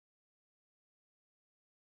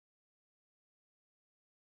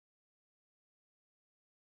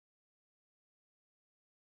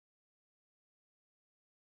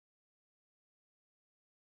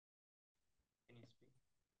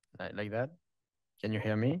like that. Can you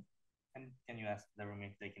hear me? Can you ask the room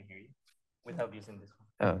if they can hear you without using this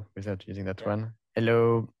one? Oh, without using that one.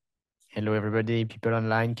 Hello, hello everybody. People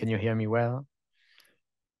online, can you hear me well?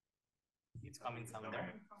 It's coming sound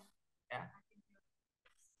there. Yeah.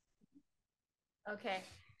 Okay.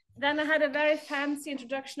 Then I had a very fancy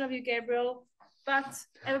introduction of you, Gabriel, but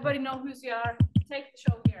everybody knows who you are. Take the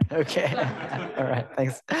show here. Okay. All right.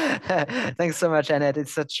 Thanks. Thanks so much, Annette.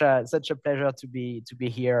 It's such a pleasure to be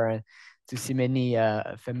here and to see many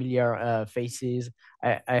familiar faces.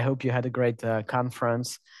 I hope you had a great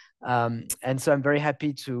conference. And so I'm very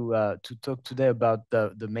happy to talk today about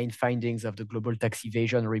the main findings of the Global Tax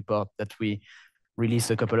Evasion Report that we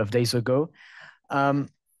released a couple of days ago.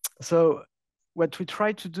 So what we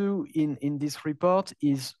try to do in this report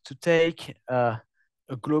is to take a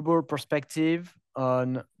global perspective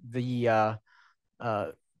on the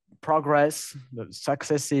progress, the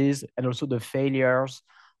successes, and also the failures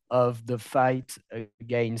of the fight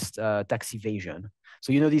against tax evasion.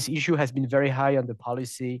 So, this issue has been very high on the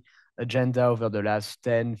policy agenda over the last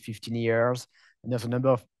 10, 15 years. And there's a number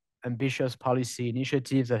of ambitious policy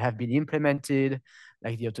initiatives that have been implemented,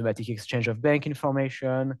 like the automatic exchange of bank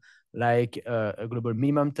information, like a global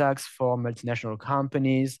minimum tax for multinational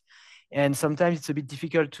companies. And sometimes it's a bit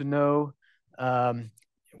difficult to know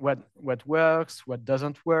what works, what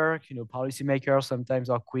doesn't work. Policymakers sometimes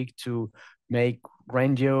are quick to make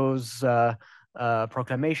grandiose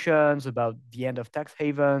proclamations about the end of tax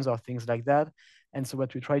havens or things like that. And so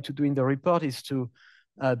what we try to do in the report is to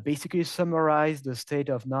basically summarize the state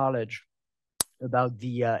of knowledge about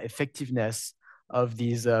the effectiveness of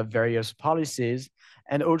these various policies,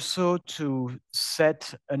 and also to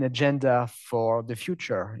set an agenda for the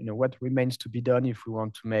future. What remains to be done if we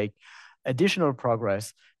want to make additional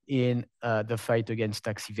progress in the fight against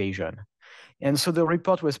tax evasion. And so the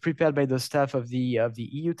report was prepared by the staff of the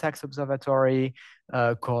EU Tax Observatory,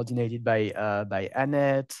 coordinated by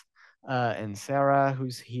Annette and Sarah,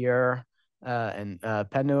 who's here, and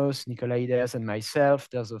Panos, Nicolaides, and myself.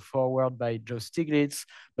 There's a foreword by Joe Stiglitz.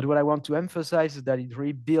 But what I want to emphasize is that it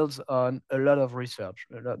really builds on a lot of research,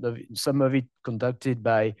 some of it conducted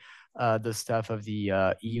by the staff of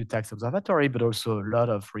the EU Tax Observatory, but also a lot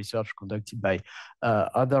of research conducted by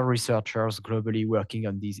other researchers globally working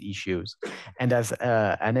on these issues. And as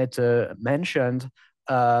Annette mentioned,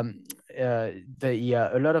 a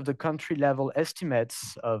lot of the country level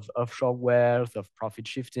estimates of offshore wealth, of profit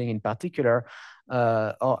shifting in particular,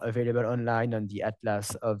 are available online on the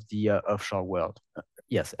Atlas of the offshore world.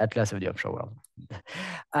 Yes, Atlas of the offshore world.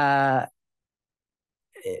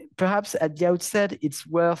 Perhaps at the outset, it's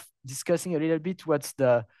worth discussing a little bit what's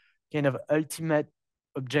the kind of ultimate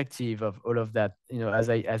objective of all of that, as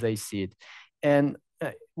I see it. And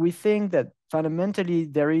we think that fundamentally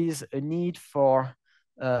there is a need for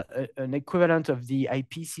an equivalent of the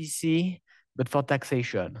IPCC, but for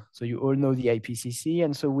taxation. So you all know the IPCC.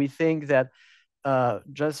 And so we think that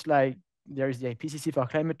just like there is the IPCC for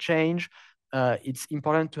climate change, it's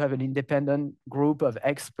important to have an independent group of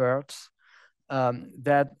experts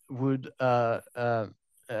that would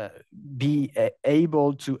be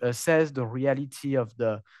able to assess the reality of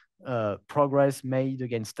the progress made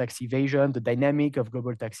against tax evasion, the dynamic of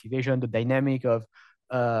global tax evasion, the dynamic of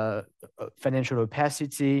financial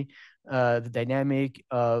opacity, the dynamic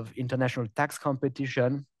of international tax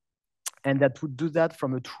competition, and that would do that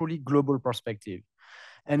from a truly global perspective.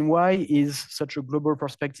 And why is such a global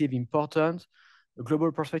perspective important? A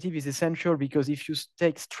global perspective is essential because if you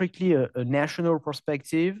take strictly a national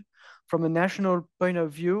perspective, from a national point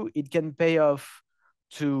of view, it can pay off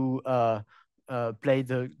to play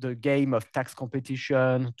the game of tax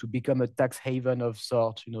competition, to become a tax haven of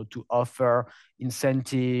sort, to offer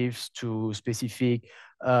incentives to specific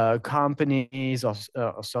companies or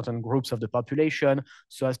certain groups of the population,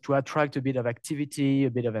 so as to attract a bit of activity,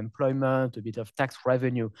 a bit of employment, a bit of tax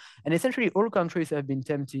revenue. And essentially all countries have been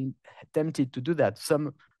tempted to do that.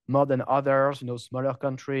 Some more than others, smaller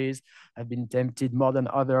countries have been tempted more than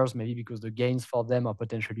others, maybe because the gains for them are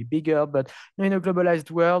potentially bigger. But in a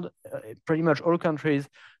globalized world, pretty much all countries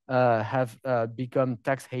have become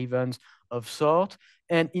tax havens of sort.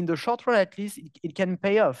 And in the short run, at least, it can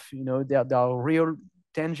pay off. There are real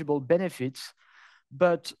tangible benefits.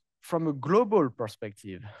 But from a global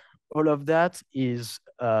perspective, all of that is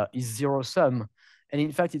zero sum. And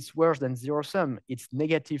in fact, it's worse than zero sum. It's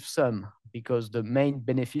negative sum, because the main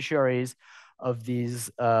beneficiaries of these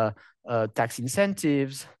tax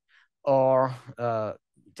incentives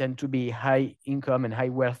tend to be high income and high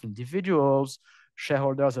wealth individuals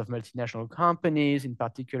shareholders of multinational companies, in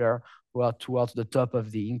particular, who are towards the top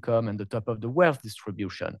of the income and the top of the wealth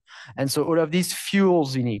distribution. And so all of this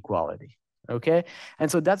fuels inequality, okay?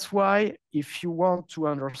 And so that's why if you want to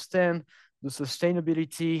understand the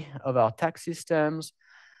sustainability of our tax systems,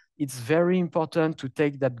 it's very important to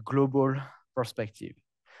take that global perspective.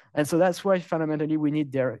 And so that's why fundamentally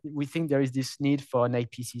we think there is this need for an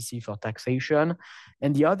IPCC for taxation.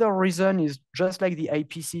 And the other reason is just like the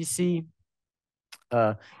IPCC,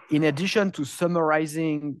 in addition to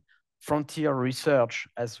summarizing frontier research,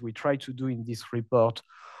 as we try to do in this report,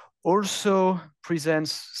 also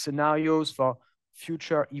presents scenarios for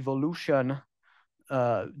future evolution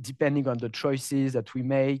depending on the choices that we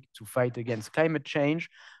make to fight against climate change.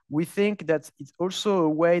 We think that it's also a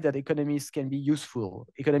way that economists can be useful.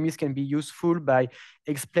 Economists can be useful by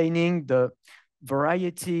explaining the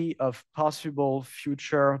variety of possible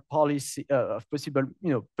future policy, of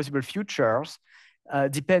possible futures,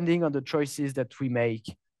 depending on the choices that we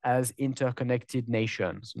make as interconnected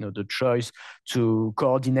nations. The choice to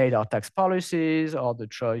coordinate our tax policies, or the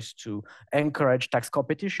choice to encourage tax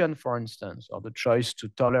competition, for instance, or the choice to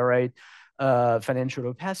tolerate financial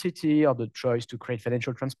opacity, or the choice to create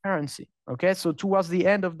financial transparency. Okay, so towards the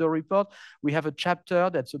end of the report, we have a chapter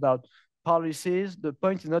that's about policies. The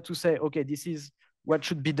point is not to say, okay, this is what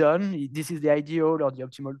should be done, this is the ideal or the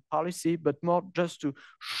optimal policy, but more just to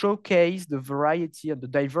showcase the variety and the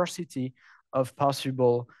diversity of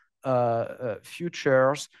possible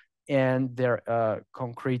futures and their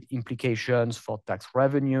concrete implications for tax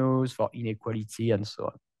revenues, for inequality, and so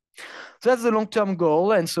on. So that's the long-term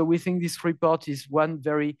goal. And so we think this report is one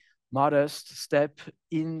very modest step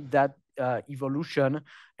in that evolution.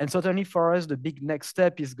 And certainly for us, the big next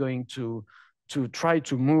step is going to try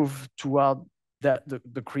to move toward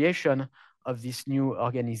the creation of this new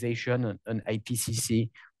organization, an IPCC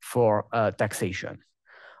for taxation.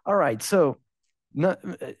 All right, so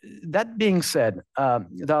that being said,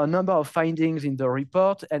 there are a number of findings in the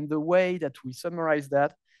report, and the way that we summarize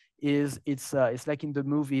that is it's like in the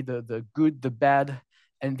movie, the good, the bad,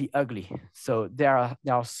 and the ugly. So there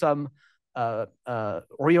are some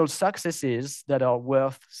real successes that are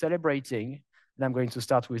worth celebrating, and I'm going to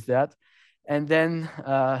start with that. And then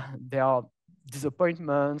there are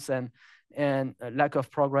disappointments and lack of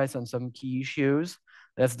progress on some key issues.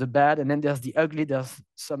 That's the bad. And then there's the ugly. There's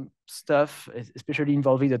some stuff, especially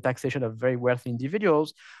involving the taxation of very wealthy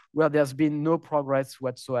individuals, where there's been no progress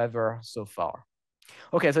whatsoever so far.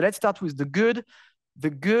 Okay, so let's start with the good. The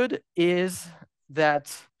good is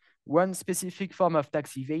that one specific form of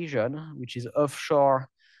tax evasion, which is offshore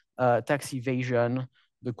tax evasion,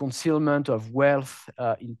 the concealment of wealth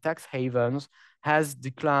in tax havens, has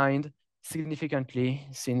declined significantly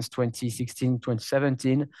since 2016,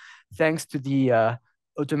 2017, thanks to the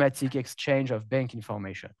automatic exchange of bank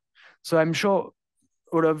information. So I'm sure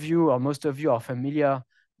all of you, or most of you, are familiar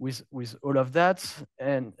with all of that.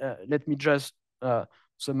 And let me just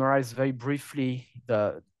summarize very briefly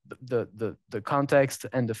the context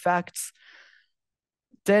and the facts.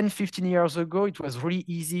 10, 15 years ago, it was really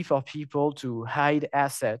easy for people to hide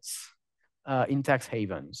assets in tax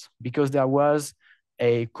havens because there was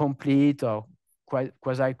a complete or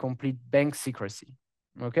quasi-complete bank secrecy,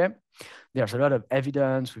 okay? There's a lot of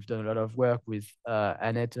evidence. We've done a lot of work with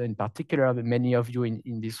Annette in particular, but many of you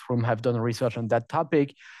in this room have done research on that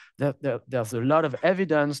topic. There's a lot of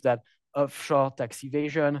evidence that offshore tax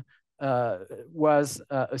evasion was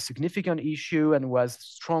a significant issue and was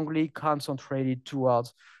strongly concentrated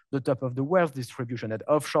towards the top of the wealth distribution. That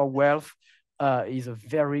offshore wealth is a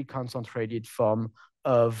very concentrated form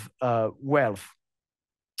of wealth.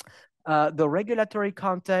 The regulatory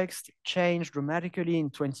context changed dramatically in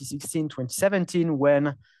 2016, 2017,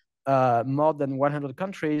 when more than 100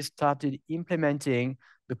 countries started implementing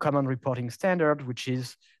the common reporting standard, which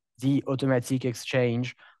is the automatic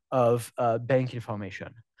exchange of bank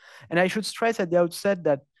information. And I should stress at the outset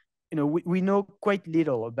that we know quite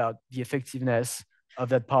little about the effectiveness of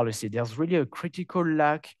that policy. There's really a critical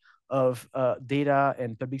lack of data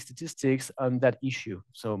and public statistics on that issue.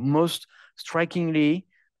 So most strikingly,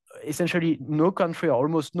 essentially no country, or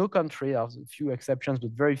almost no country, there's a few exceptions,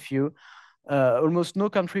 but very few, almost no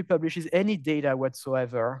country publishes any data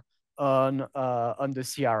whatsoever on the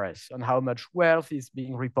CRS, on how much wealth is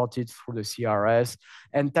being reported through the CRS.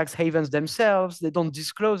 And tax havens themselves, they don't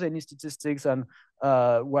disclose any statistics on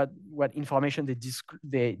what information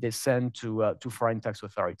they send to foreign tax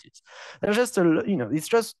authorities. There's just it's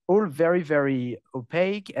just all very, very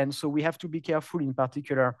opaque, and so we have to be careful, in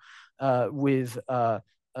particular with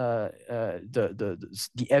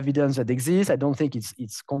the evidence that exists. I don't think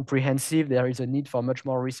it's comprehensive. There is a need for much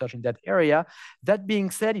more research in that area. That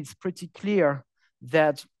being said, it's pretty clear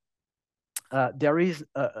that there is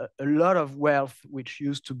a lot of wealth which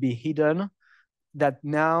used to be hidden that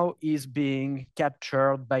now is being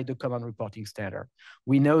captured by the common reporting standard.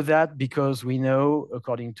 We know that because we know,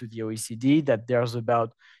 according to the OECD, that there's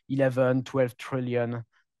about 11, 12 trillion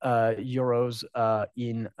euros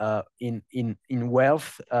in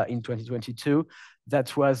wealth in 2022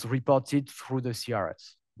 that was reported through the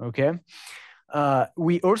CRS. Okay.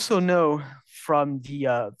 We also know from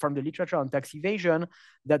the literature on tax evasion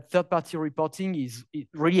that third-party reporting it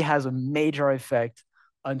really has a major effect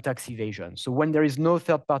on tax evasion. So when there is no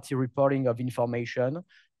third-party reporting of information,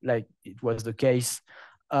 like it was the case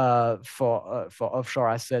for offshore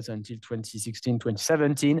assets until 2016,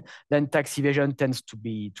 2017, then tax evasion tends to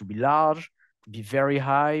be large, to be very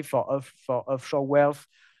high for offshore wealth.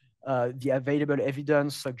 The available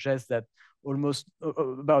evidence suggests that almost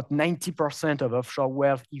about 90% of offshore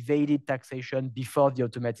wealth evaded taxation before the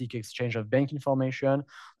automatic exchange of bank information.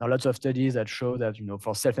 There are lots of studies that show that,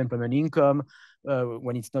 for self-employment income,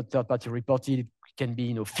 when it's not third-party reported, it can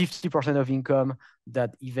be, 50% of income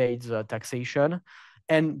that evades taxation.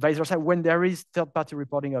 And vice versa, when there is third-party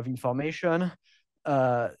reporting of information,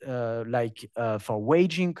 like for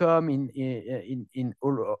wage income in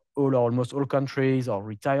all or almost all countries, or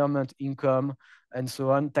retirement income, and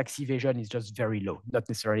so on, tax evasion is just very low, not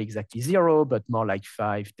necessarily exactly zero, but more like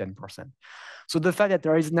 5–10%. So the fact that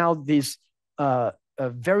there is now this a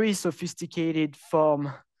very sophisticated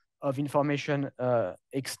form of information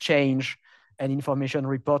exchange and information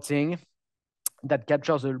reporting that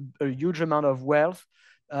captures a huge amount of wealth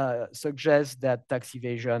suggests that tax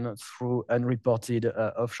evasion through unreported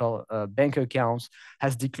offshore bank accounts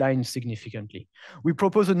has declined significantly. We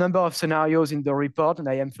propose a number of scenarios in the report, and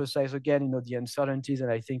I emphasize again, the uncertainties, and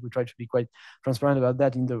I think we try to be quite transparent about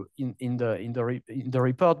that in the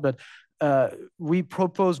report. But we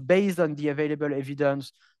propose, based on the available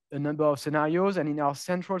evidence, a number of scenarios, and in our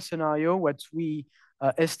central scenario, what we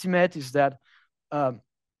estimate is that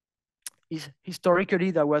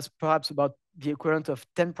historically, there was perhaps about the equivalent of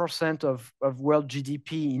 10% of world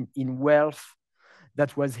GDP in wealth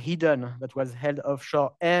that was hidden, that was held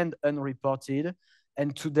offshore and unreported.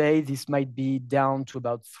 And today, this might be down to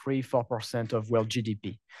about 3–4% of world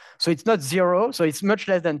GDP. So it's not zero, so it's much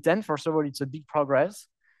less than 10. First of all, it's a big progress.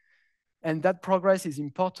 And that progress is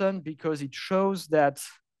important because it shows that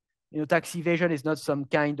tax evasion is not some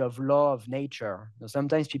kind of law of nature.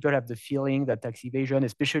 Sometimes people have the feeling that tax evasion,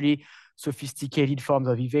 especially sophisticated forms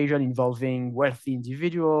of evasion involving wealthy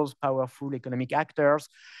individuals, powerful economic actors,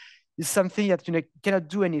 is something that you cannot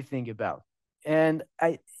do anything about. And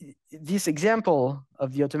this example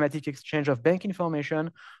of the automatic exchange of bank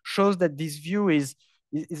information shows that this view is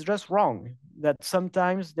just wrong, that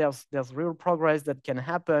sometimes there's real progress that can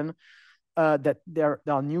happen, that there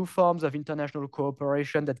are new forms of international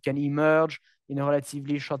cooperation that can emerge in a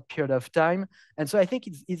relatively short period of time. And so I think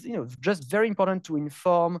it's just very important to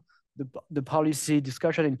inform the policy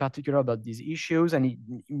discussion in particular about these issues. And it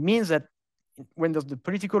means that when there's the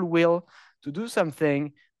political will to do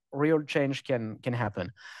something, real change can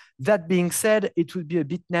happen. That being said, it would be a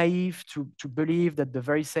bit naive to believe that the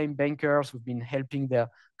very same bankers who've been helping their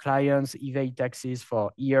clients evade taxes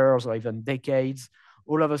for years or even decades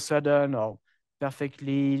all of a sudden are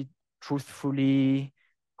perfectly, truthfully,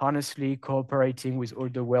 honestly cooperating with all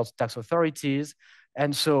the world's tax authorities.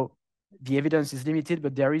 And so the evidence is limited,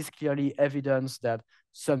 but there is clearly evidence that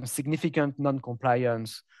some significant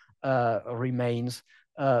non-compliance remains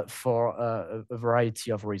for a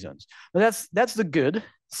variety of reasons. But that's the good.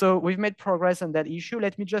 So we've made progress on that issue.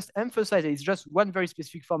 Let me just emphasize it's just one very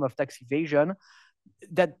specific form of tax evasion,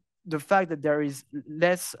 that the fact that there is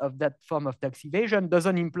less of that form of tax evasion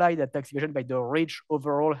doesn't imply that tax evasion by the rich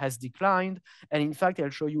overall has declined. And in fact,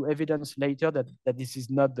 I'll show you evidence later that this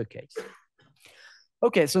is not the case.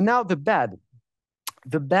 Okay, so now the bad.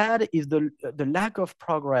 The bad is the lack of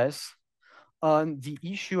progress on the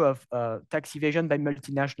issue of tax evasion by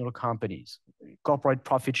multinational companies, corporate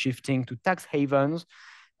profit shifting to tax havens,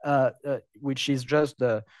 which is just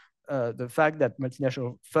the fact that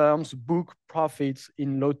multinational firms book profits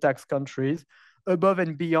in low tax countries above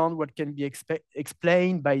and beyond what can be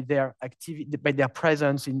explained by their activity, by their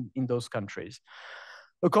presence in those countries.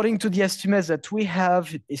 According to the estimates that we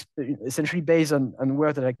have, essentially based on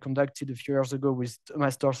work that I conducted a few years ago with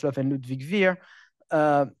Thomas Torsloff and Ludwig Veer,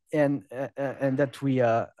 and that we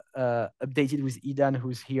updated with Idan,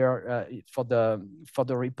 who's here for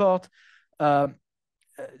the report.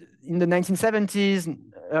 in the 1970s,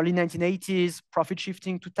 early 1980s, profit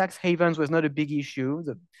shifting to tax havens was not a big issue.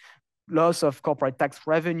 The loss of corporate tax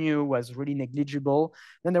revenue was really negligible.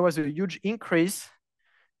 Then there was a huge increase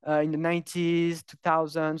in the 90s,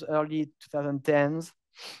 2000s, early 2010s,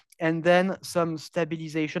 and then some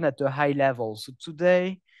stabilization at a high level. So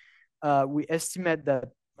today, we estimate that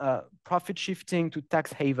profit shifting to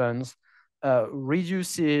tax havens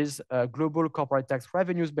reduces global corporate tax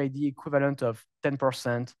revenues by the equivalent of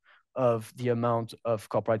 10% of the amount of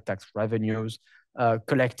corporate tax revenues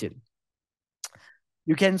collected.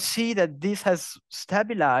 You can see that this has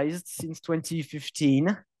stabilized since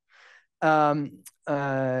 2015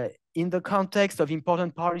 in the context of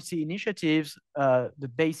important policy initiatives,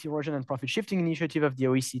 the base erosion and profit shifting initiative of the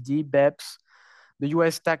OECD, BEPS, the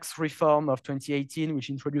US tax reform of 2018, which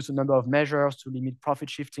introduced a number of measures to limit profit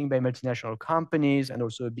shifting by multinational companies, and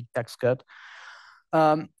also a big tax cut.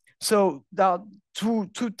 So there are two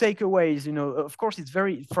takeaways. You know, of course, it's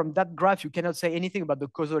very, from that graph, you cannot say anything about the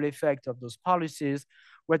causal effect of those policies.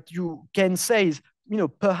 What you can say is, you know,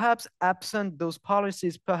 perhaps absent those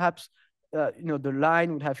policies, perhaps, you know, the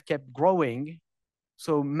line would have kept growing.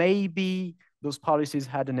 So maybe those policies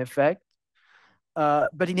had an effect.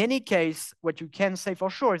 But in any case, what you can say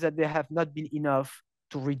for sure is that they have not been enough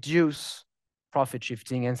to reduce profit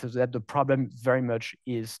shifting, and so that the problem very much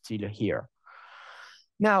is still here.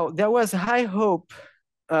 Now, there was high hopes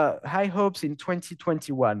in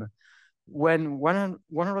 2021 when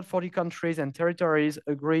 140 countries and territories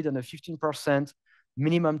agreed on a 15%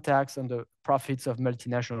 minimum tax on the profits of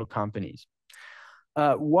multinational companies.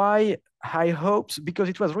 Why high hopes? Because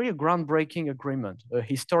it was really a groundbreaking agreement, a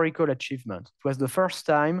historical achievement. It was the first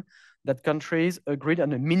time that countries agreed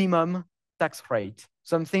on a minimum tax rate,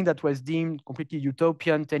 something that was deemed completely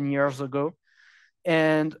utopian 10 years ago.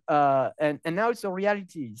 And now it's a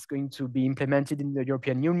reality. It's going to be implemented in the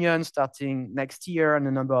European Union starting next year, and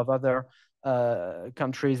a number of other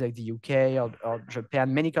countries like the UK or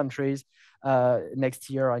Japan, many countries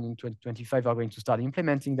next year and in 2025 are going to start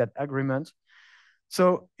implementing that agreement.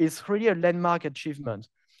 So it's really a landmark achievement.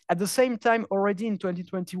 At the same time, already in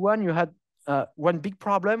 2021, you had one big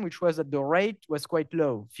problem, which was that the rate was quite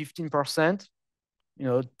low, 15%. You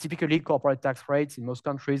know, typically corporate tax rates in most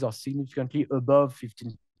countries are significantly above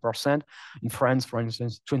 15%. In France, for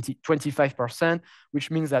instance, 25%, which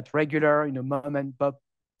means that regular, you know, mom and pop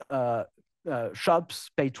shops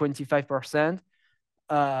pay 25%.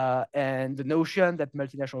 And the notion that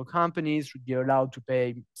multinational companies should be allowed to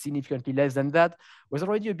pay significantly less than that was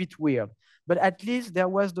already a bit weird. But at least there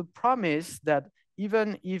was the promise that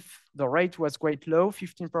even if the rate was quite low,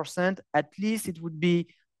 15%, at least it would be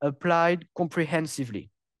applied comprehensively.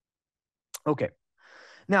 Okay.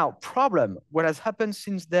 Now, problem, what has happened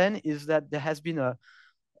since then is that there has been a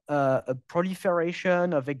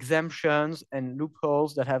proliferation of exemptions and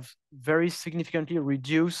loopholes that have very significantly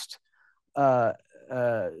reduced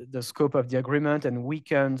the scope of the agreement and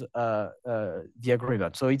weakened the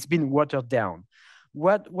agreement. So it's been watered down.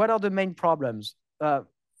 What are the main problems? The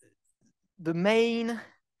main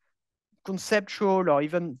conceptual or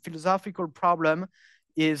even philosophical problem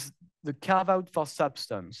is the carve-out for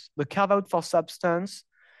substance. The carve-out for substance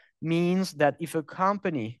means that if a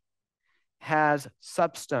company has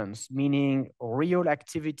substance, meaning real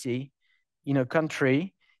activity in a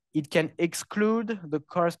country, it can exclude the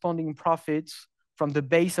corresponding profits from the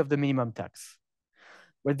base of the minimum tax.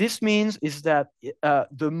 What this means is that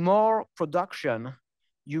the more production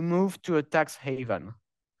you move to a tax haven,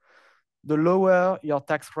 the lower your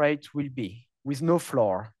tax rate will be, with no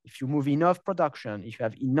floor. If you move enough production, if you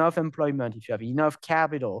have enough employment, if you have enough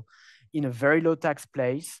capital in a very low tax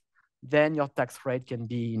place, then your tax rate can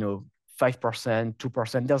be, you know, 5%,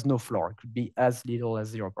 2%. There's no floor. It could be as little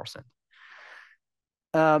as 0%.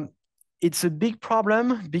 It's a big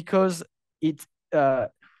problem because it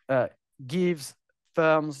gives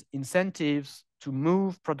firms incentives to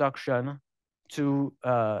move production to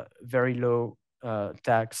very low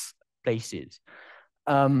tax places.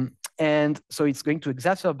 And so it's going to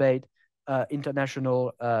exacerbate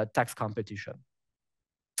international tax competition.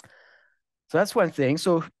 So that's one thing.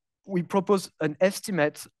 So we propose an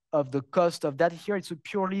estimate of the cost of that. Here it's a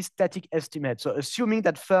purely static estimate. So assuming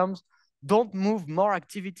that firms don't move more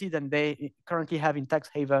activity than they currently have in tax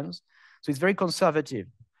havens. So it's very conservative.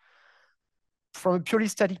 From a purely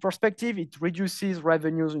static perspective, it reduces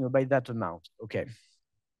revenues, you know, by that amount. Okay.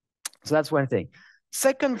 So that's one thing.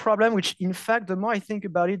 Second problem, which in fact, the more I think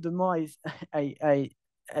about it, the more I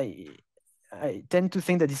tend to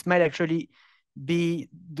think that this might actually be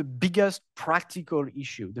the biggest practical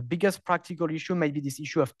issue. The biggest practical issue might be this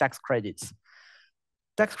issue of tax credits.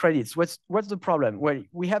 tax credits. What's the problem? Well,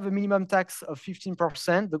 we have a minimum tax of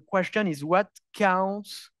 15%. The question is what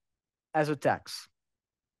counts as a tax?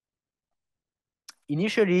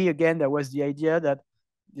 Initially, again, there was the idea that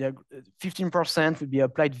 15% would be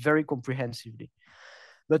applied very comprehensively.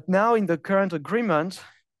 But now in the current agreement,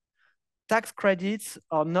 tax credits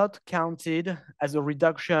are not counted as a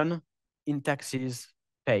reduction in taxes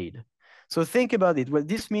paid. So think about it. What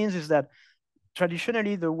this means is that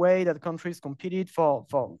traditionally, the way that countries competed for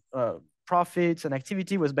profits and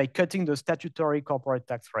activity was by cutting the statutory corporate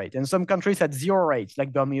tax rate. And some countries had zero rates,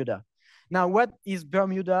 like Bermuda. Now, what is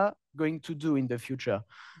Bermuda going to do in the future?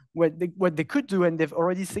 What they could do, and they've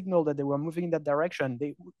already signaled that they were moving in that direction,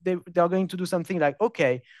 they are going to do something like,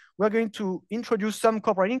 okay, we're going to introduce some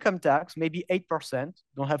corporate income tax, maybe 8%.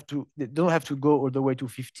 They don't have to go all the way to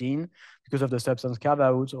 15 because of the substance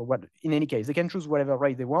carve-out or what. In any case, they can choose whatever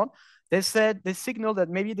rate they want. They signaled that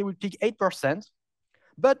maybe they would pick 8%,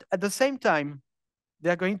 but at the same time,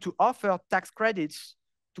 they're going to offer tax credits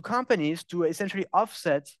to companies to essentially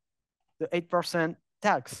offset the 8%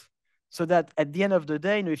 tax. So that at the end of the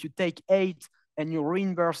day, if you take 8 and you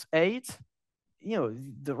reimburse 8,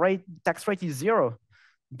 the tax rate is 0.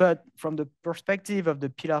 But from the perspective of the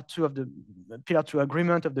Pillar 2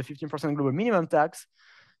 agreement of the 15% global minimum tax,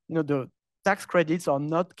 the tax credits are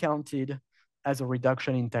not counted as a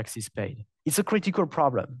reduction in taxes paid. It's a critical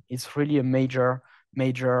problem. It's really a major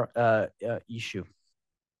issue.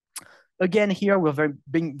 Again, here we're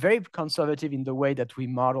being very conservative in the way that we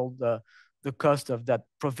model the cost of that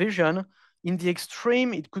provision. In the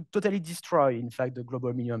extreme, it could totally destroy, in fact, the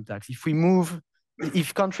global minimum tax.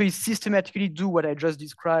 If countries systematically do what I just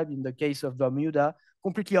described in the case of Bermuda,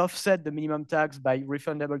 completely offset the minimum tax by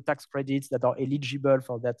refundable tax credits that are eligible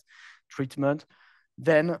for that treatment,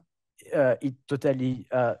 then it totally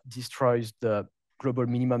destroys the global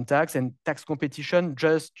minimum tax, and tax competition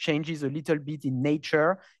just changes a little bit in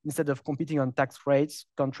nature. Instead of competing on tax rates,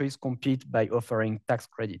 countries compete by offering tax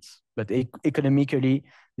credits. But economically,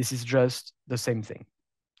 this is just the same thing.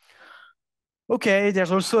 Okay,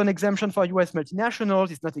 there's also an exemption for US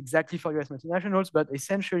multinationals. It's not exactly for US multinationals, but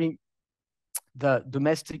essentially the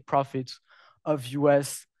domestic profits of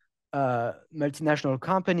US multinational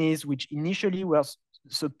companies, which initially were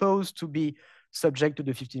supposed to be subject to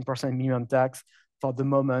the 15% minimum tax, for the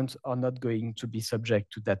moment are not going to be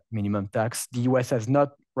subject to that minimum tax. The US has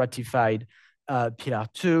not ratified Pillar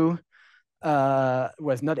 2,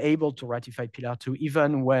 was not able to ratify Pillar 2,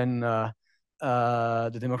 even when the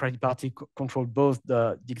Democratic Party controlled both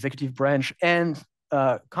the executive branch and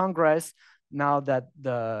Congress. Now that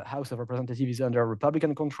the House of Representatives is under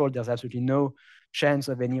Republican control, there's absolutely no chance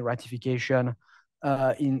of any ratification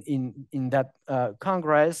in that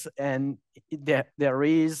Congress. And there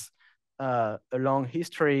is a long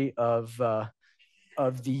history of the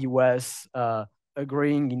US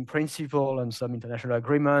agreeing in principle on some international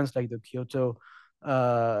agreements like the Kyoto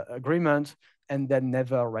Agreement, and then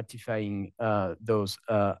never ratifying those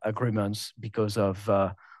agreements because of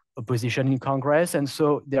opposition in Congress. And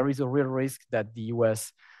so there is a real risk that the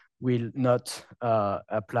US will not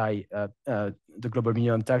apply the global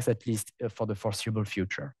minimum tax, at least for the foreseeable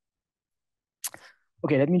future.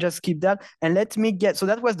 Okay, let me just skip that. And so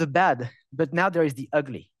that was the bad, but now there is the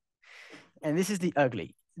ugly. And this is the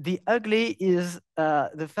ugly. The ugly is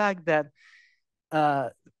the fact that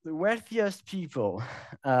the wealthiest people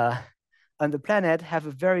on the planet have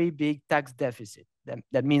a very big tax deficit.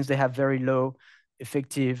 That means they have very low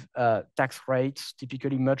effective tax rates,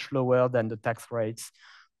 typically much lower than the tax rates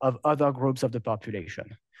of other groups of the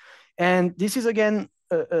population. And this is, again,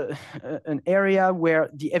 an area where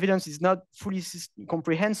the evidence is not fully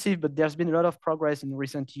comprehensive, but there's been a lot of progress in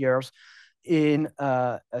recent years in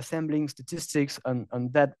assembling statistics on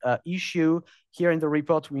that issue. Here in the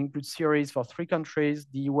report, we include series for 3 countries,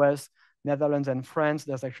 the US, Netherlands, and France.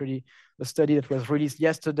 There's actually a study that was released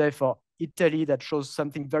yesterday for Italy that shows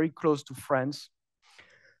something very close to France.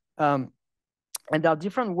 And there are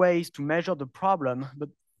different ways to measure the problem, but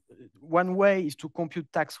one way is to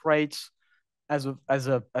compute tax rates as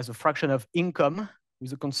a fraction of income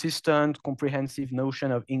with a consistent, comprehensive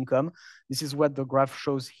notion of income. This is what the graph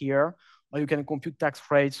shows here. Or you can compute tax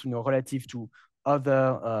rates, relative to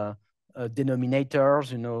other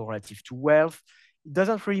denominators, relative to wealth. It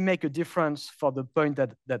doesn't really make a difference for the point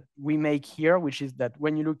that we make here, which is that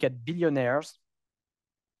when you look at billionaires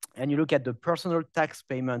and you look at the personal tax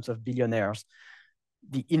payments of billionaires,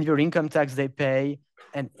 the individual income tax they pay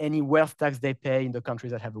and any wealth tax they pay in the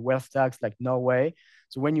countries that have a wealth tax, like Norway.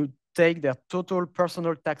 So when you take their total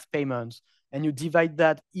personal tax payments and you divide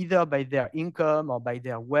that either by their income or by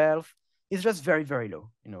their wealth, is just very, very low.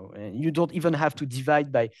 And you don't even have to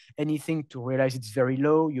divide by anything to realize it's very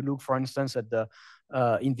low. You look, for instance, at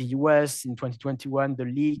in the US in 2021, the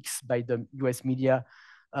leaks by the US media,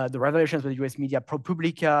 the revelations by the US media,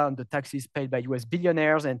 ProPublica, on the taxes paid by US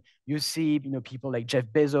billionaires, and you see, people like Jeff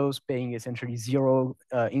Bezos paying essentially zero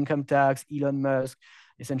income tax, Elon Musk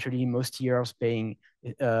essentially most years paying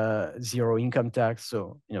zero income tax.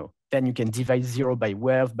 So, then you can divide zero by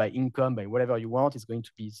wealth, by income, by whatever you want, it's going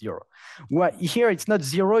to be zero. Here it's not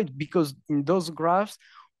zero, because in those graphs,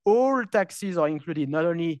 all taxes are included, not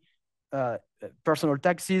only personal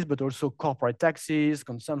taxes, but also corporate taxes,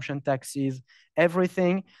 consumption taxes,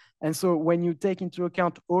 everything. And so when you take into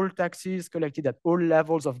account all taxes collected at all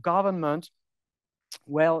levels of government,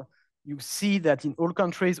 well, you see that in all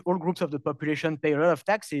countries, all groups of the population pay a lot of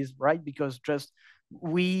taxes, right? Because just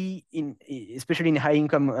especially in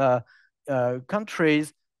high-income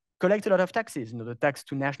countries, collect a lot of taxes. The tax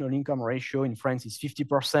to national income ratio in France is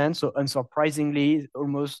 50%. So unsurprisingly,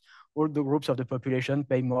 almost all the groups of the population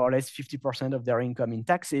pay more or less 50% of their income in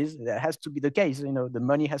taxes. That has to be the case. The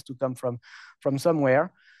money has to come from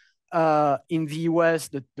somewhere. In the US,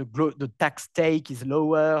 the tax take is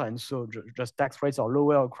lower, and so just tax rates are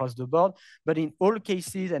lower across the board. But in all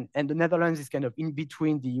cases, and the Netherlands is kind of in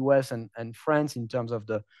between the US and France in terms of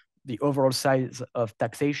the overall size of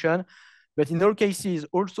taxation. But in all cases,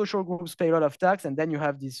 all social groups pay a lot of tax, and then you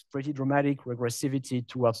have this pretty dramatic regressivity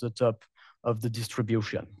towards the top of the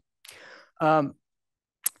distribution.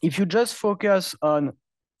 If you just focus on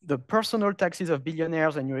the personal taxes of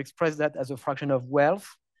billionaires and you express that as a fraction of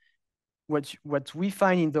wealth, what we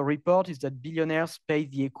find in the report is that billionaires pay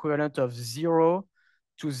the equivalent of 0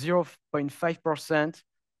 to 0.5%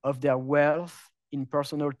 of their wealth in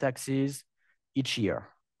personal taxes each year.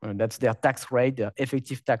 And that's their tax rate, their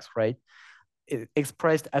effective tax rate,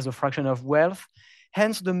 expressed as a fraction of wealth.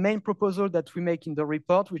 Hence, the main proposal that we make in the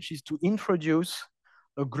report, which is to introduce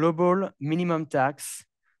a global minimum tax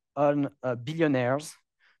on billionaires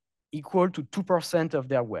equal to 2% of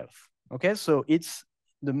their wealth. Okay, so it's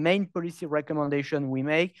the main policy recommendation we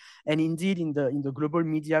make. And indeed, in the global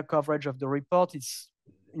media coverage of the report, it's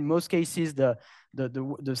in most cases the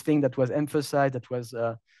thing that was emphasized, that was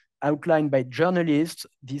outlined by journalists,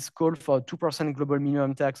 this call for a 2% global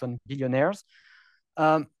minimum tax on billionaires.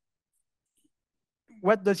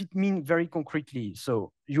 What does it mean very concretely?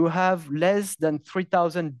 So you have less than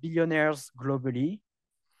 3,000 billionaires globally.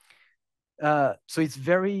 So it's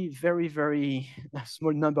very, very, very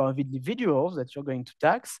small number of individuals that you're going to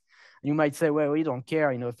tax. You might say, well, we don't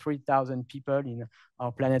care, 3,000 people in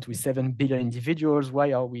our planet with 7 billion individuals.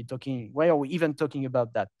 Why are we even talking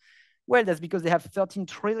about that? Well, that's because they have $13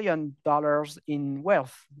 trillion in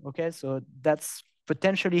wealth, okay? So that's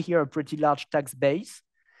potentially here a pretty large tax base.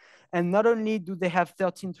 And not only do they have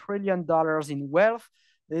 $13 trillion in wealth,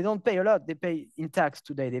 they don't pay a lot. They pay in tax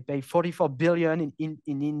today. They pay 44 billion in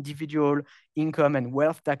individual income and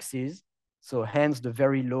wealth taxes. So hence the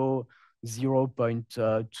very low 0.2,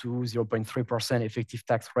 0.3% effective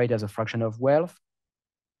tax rate as a fraction of wealth.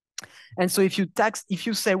 And so if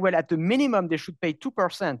you say, well, at the minimum, they should pay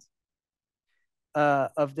 2%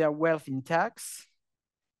 of their wealth in tax,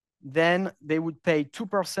 then they would pay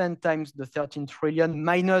 2% times the 13 trillion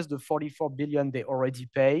minus the 44 billion they already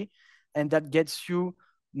pay. And that gets you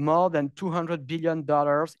more than $200 billion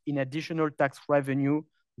in additional tax revenue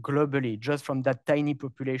globally, just from that tiny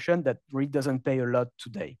population that really doesn't pay a lot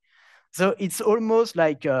today. So it's almost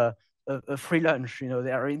like a free lunch. They're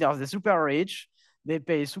the super rich, they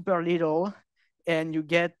pay super little, and you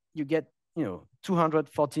get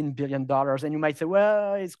 $214 billion. And you might say,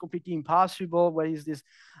 well, it's completely impossible. What is this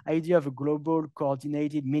idea of a global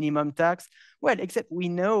coordinated minimum tax? Well, except we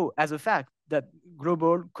know as a fact that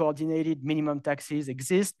global coordinated minimum taxes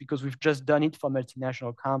exist because we've just done it for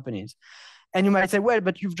multinational companies. And you might say, well,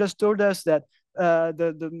 but you've just told us that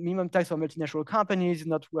the minimum tax for multinational companies is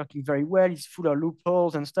not working very well. It's full of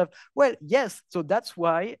loopholes and stuff. Well, yes. So that's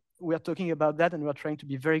why we're talking about that. And we're trying to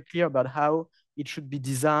be very clear about how it should be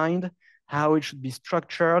designed, how it should be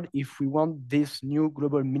structured if we want this new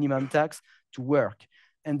global minimum tax to work.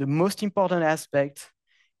 And the most important aspect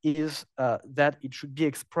is that it should be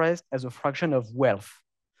expressed as a fraction of wealth.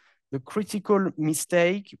 The critical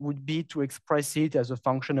mistake would be to express it as a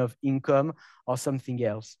function of income or something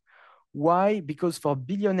else. Why? Because for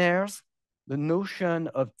billionaires, the notion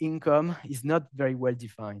of income is not very well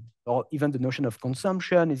defined, or even the notion of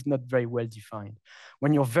consumption is not very well defined.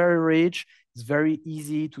 When you're very rich, it's very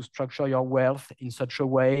easy to structure your wealth in such a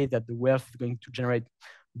way that the wealth is going to generate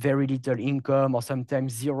very little income or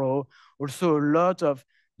sometimes zero. Also, a lot of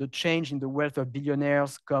the change in the wealth of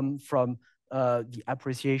billionaires come from the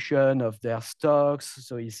appreciation of their stocks.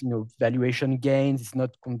 So it's, valuation gains. It's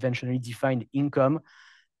not conventionally defined income.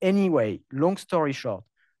 Anyway, long story short,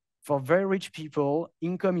 for very rich people,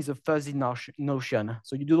 income is a fuzzy notion.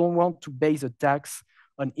 So you don't want to base a tax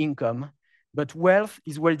on income, but wealth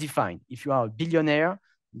is well defined. If you are a billionaire,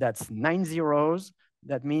 that's 9 zeros.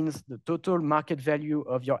 That means the total market value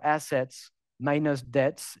of your assets minus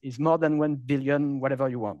debts is more than 1 billion, whatever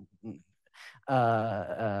you want,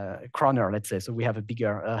 kroner, let's say. So we have a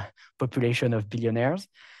bigger population of billionaires.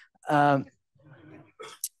 In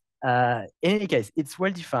any case, it's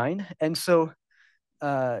well defined. And so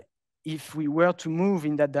if we were to move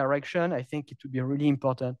in that direction, I think it would be really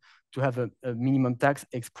important to have a minimum tax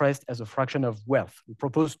expressed as a fraction of wealth. We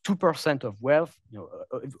propose 2% of wealth.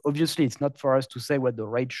 Obviously, it's not for us to say what the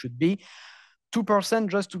rate should be. 2%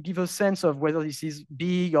 just to give a sense of whether this is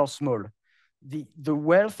big or small. The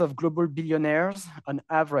wealth of global billionaires on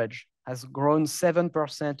average has grown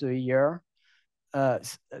 7% a year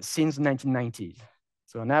since the 1990s.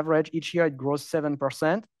 So on average, each year it grows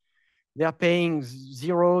 7%. They're paying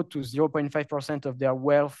 0 to 0.5% of their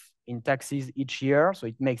wealth in taxes each year. So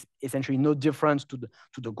it makes essentially no difference to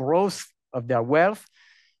the growth of their wealth.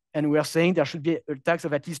 And we are saying there should be a tax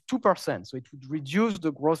of at least 2%. So it would reduce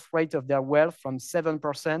the growth rate of their wealth from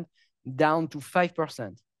 7% down to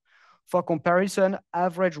 5%. For comparison,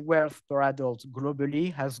 average wealth per adult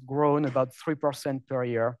globally has grown about 3% per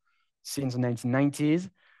year since the 1990s.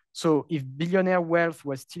 So if billionaire wealth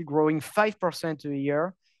was still growing 5% a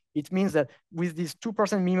year, it means that with this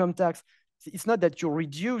 2% minimum tax, it's not that you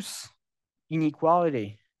reduce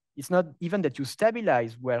inequality. It's not even that you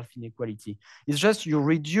stabilize wealth inequality. It's just you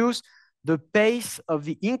reduce the pace of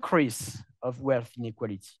the increase of wealth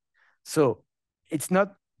inequality. So it's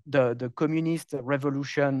not the communist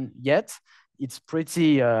revolution yet. It's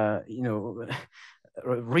pretty,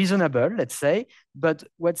 reasonable, let's say. But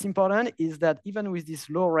what's important is that even with this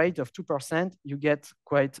low rate of 2%, you get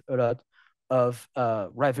quite a lot of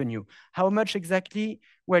revenue. How much exactly?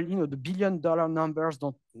 Well, the billion-dollar numbers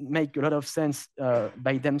don't make a lot of sense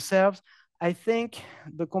by themselves. I think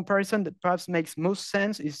the comparison that perhaps makes most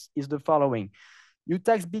sense is the following. You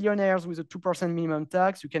tax billionaires with a 2% minimum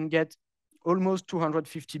tax, you can get almost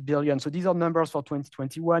 250 billion. So these are numbers for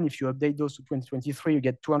 2021. If you update those to 2023, you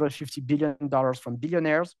get $250 billion from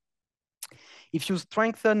billionaires. If you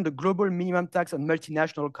strengthen the global minimum tax on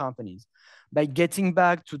multinational companies by getting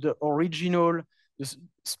back to the original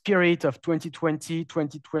spirit of 2020,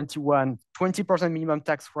 2021, 20% minimum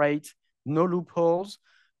tax rate, no loopholes,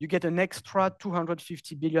 you get an extra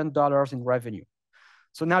 $250 billion in revenue.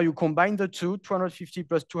 So now you combine the two, 250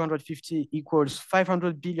 plus 250 equals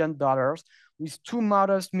 $500 billion with two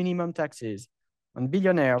modest minimum taxes. On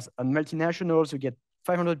billionaires and multinationals, you get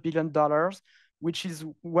 $500 billion, which is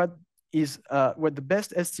what the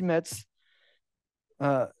best estimates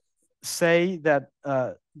say that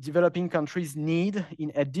developing countries need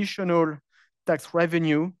in additional tax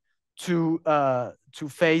revenue to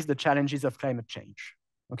face the challenges of climate change.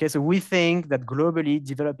 Okay, so we think that globally,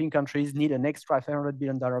 developing countries need an extra $500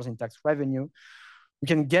 billion in tax revenue. We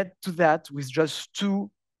can get to that with just two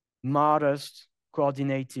modest,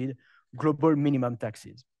 coordinated global minimum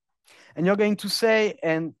taxes. And you're going to say,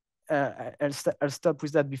 and I'll stop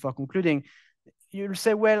with that before concluding, you'll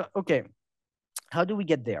say, well, okay, how do we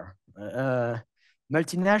get there?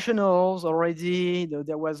 Multinationals already,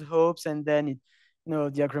 there was hopes, and then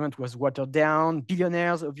the agreement was watered down.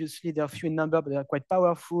 Billionaires, obviously, they're few in number, but they're quite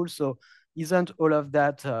powerful. So isn't all of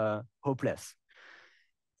that hopeless?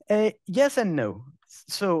 Yes and no.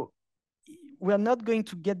 So we're not going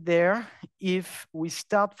to get there if we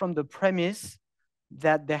start from the premise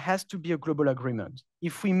that there has to be a global agreement.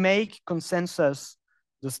 If we make consensus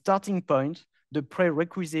the starting point, the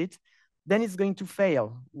prerequisite, then it's going to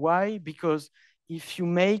fail. Why? Because if you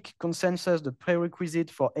make consensus the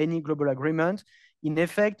prerequisite for any global agreement, in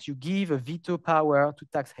effect, you give a veto power to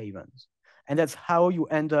tax havens. And that's how you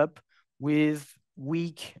end up with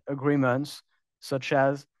weak agreements, such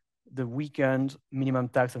as the weakened minimum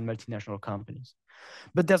tax on multinational companies.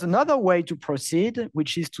 But there's another way to proceed,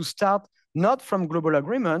 which is to start not from global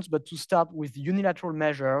agreements, but to start with unilateral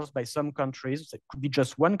measures by some countries. It could be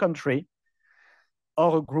just one country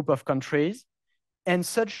or a group of countries. And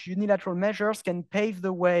such unilateral measures can pave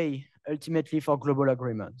the way ultimately for global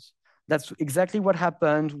agreements. That's exactly what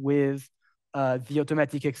happened with the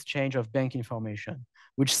automatic exchange of bank information,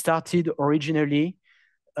 which started originally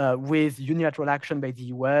with unilateral action by the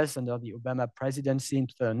US under the Obama presidency in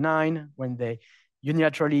 2009, when they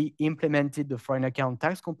unilaterally implemented the Foreign Account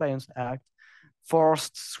Tax Compliance Act,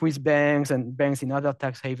 forced Swiss banks and banks in other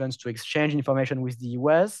tax havens to exchange information with the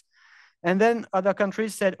US. And then other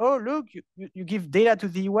countries said, oh, look, you give data to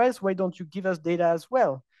the US, why don't you give us data as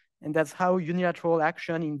well? And that's how unilateral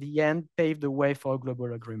action in the end paved the way for a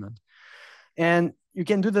global agreement. And you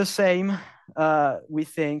can do the same, we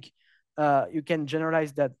think. You can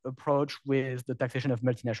generalize that approach with the taxation of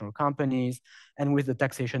multinational companies and with the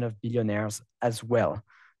taxation of billionaires as well.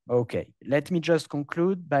 Okay, let me just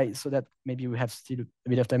conclude so that maybe we have still a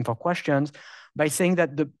bit of time for questions, by saying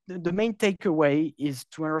that the main takeaway is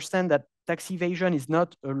to understand that tax evasion is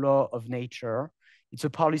not a law of nature, it's a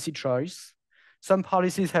policy choice. Some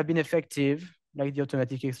policies have been effective, like the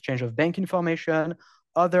automatic exchange of bank information.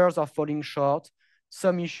 Others are falling short.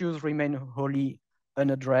 Some issues remain wholly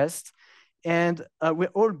unaddressed. And we're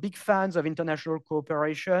all big fans of international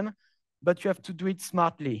cooperation, but you have to do it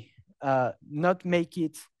smartly, not make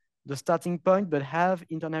it the starting point, but have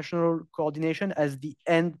international coordination as the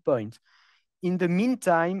end point. In the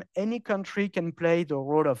meantime, any country can play the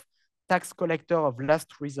role of tax collector of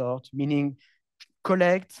last resort, meaning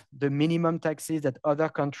collect the minimum taxes that other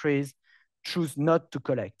countries choose not to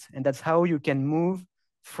collect. And that's how you can move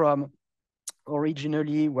from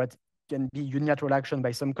originally what can be unilateral action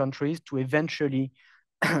by some countries to eventually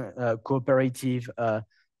cooperative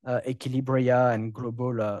equilibria and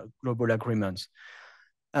global agreements.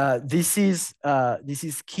 This is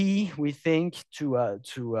key, we think,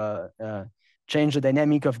 to change the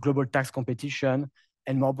dynamic of global tax competition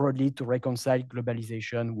and more broadly to reconcile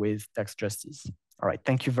globalization with tax justice. All right,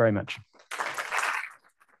 thank you very much.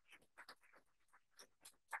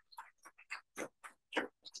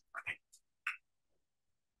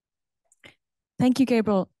 Thank you,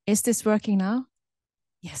 Gabriel. Is this working now?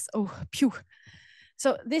 Yes. Oh, phew.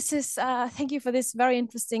 So this is, thank you for this very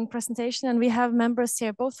interesting presentation. And we have members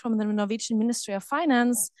here, both from the Norwegian Ministry of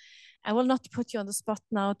Finance. I will not put you on the spot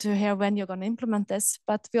now to hear when you're going to implement this,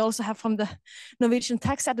 but we also have from the Norwegian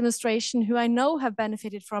Tax Administration, who I know have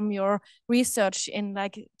benefited from your research in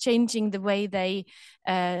like changing the way they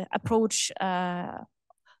approach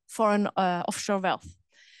foreign offshore wealth.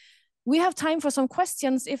 We have time for some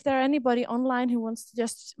questions. If there are anybody online who wants to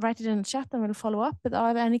just write it in the chat, and we'll follow up. But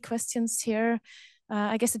are there any questions here?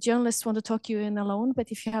 I guess the journalists want to talk you in alone, but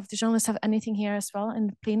if you have the journalists have anything here as well in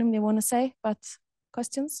the plenum they want to say, but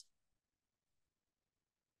questions?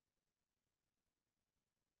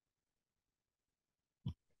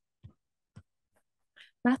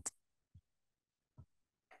 Matt?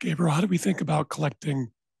 Gabriel, how do we think about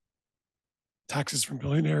collecting taxes from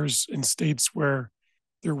billionaires in states where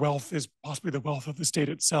their wealth is possibly the wealth of the state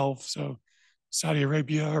itself? So Saudi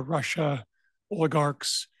Arabia, Russia,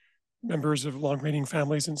 oligarchs, members of long-reigning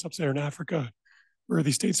families in sub-Saharan Africa, where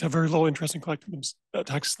these states have very little interest in collecting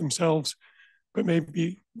taxes themselves, but may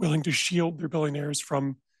be willing to shield their billionaires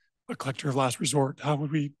from a collector of last resort. How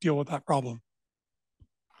would we deal with that problem?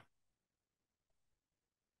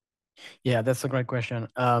 Yeah, that's a great question.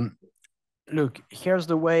 Look, here's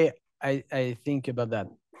the way I think about that.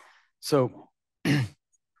 So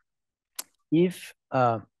if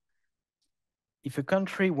a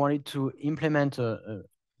country wanted to implement a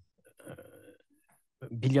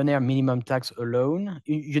billionaire minimum tax alone,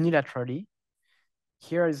 unilaterally,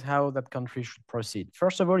 here is how that country should proceed.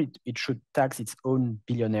 First of all, it should tax its own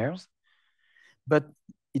billionaires, but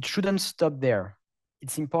it shouldn't stop there.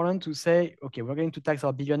 It's important to say, okay, we're going to tax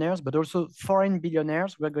our billionaires, but also foreign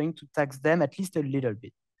billionaires, we're going to tax them at least a little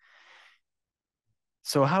bit.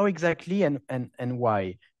 So how exactly and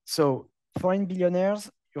why? So foreign billionaires,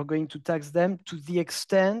 you're going to tax them to the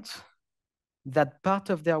extent that part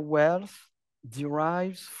of their wealth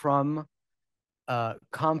derives from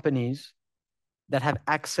companies that have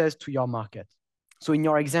access to your market. So in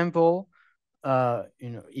your example,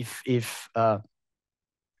 if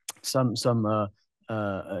some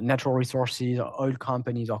natural resources or oil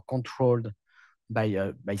companies are controlled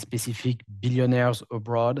by specific billionaires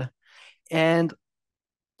abroad, and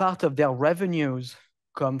part of their revenues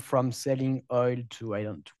come from selling oil to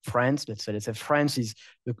France. Let's say France is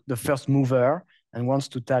the first mover and wants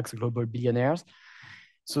to tax global billionaires.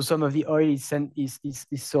 So some of the oil is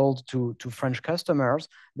sold to French customers.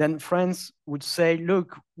 Then France would say,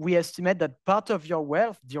 look, we estimate that part of your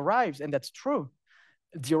wealth derives, and that's true,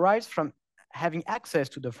 derives from having access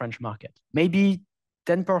to the French market. Maybe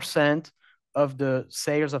 10% of the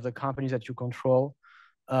sales of the companies that you control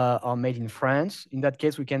are made in France. In that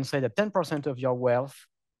case, we can say that 10% of your wealth,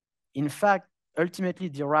 in fact, ultimately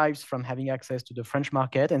derives from having access to the French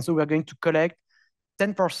market. And so we're going to collect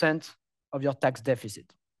 10% of your tax deficit.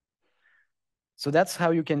 So that's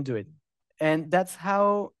how you can do it. And that's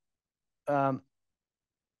how there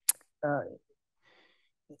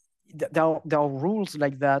are rules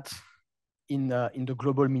like that in the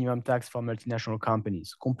global minimum tax for multinational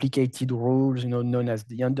companies. Complicated rules, known as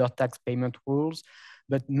the under-tax payment rules,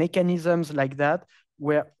 but mechanisms like that,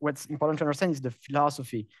 where what's important to understand is the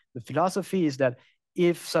philosophy. The philosophy is that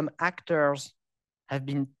if some actors have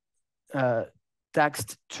been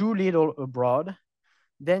taxed too little abroad,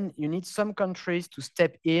 then you need some countries to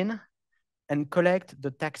step in and collect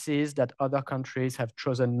the taxes that other countries have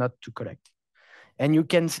chosen not to collect. And you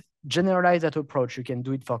can generalize that approach. You can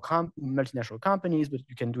do it for multinational companies, but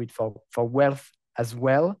you can do it for wealth as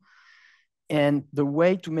well. And the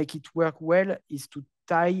way to make it work well is to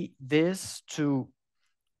tie this to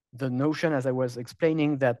the notion, as I was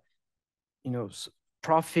explaining, that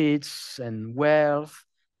profits and wealth,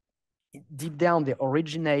 deep down, they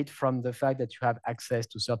originate from the fact that you have access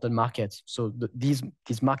to certain markets. So these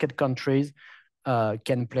market countries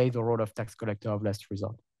can play the role of tax collector of last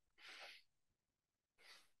resort.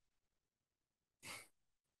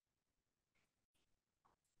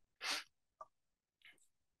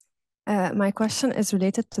 My question is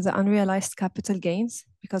related to the unrealized capital gains,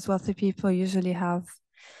 because wealthy people usually have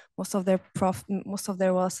most of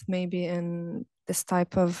their wealth maybe in this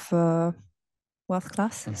type of wealth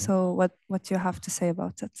class. Mm-hmm. So what do you have to say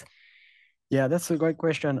about it? Yeah, that's a great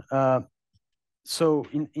question. So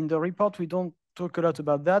in the report, we don't talk a lot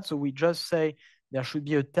about that. So we just say there should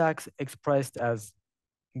be a tax expressed as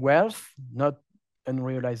wealth, not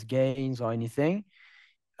unrealized gains or anything.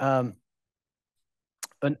 An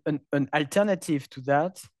alternative to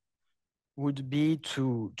that would be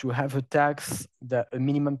to have a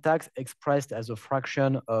minimum tax expressed as a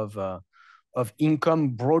fraction of income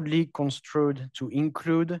broadly construed to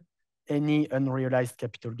include any unrealized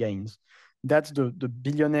capital gains. That's the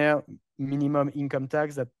billionaire minimum income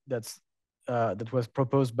tax that was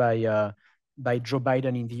proposed by Joe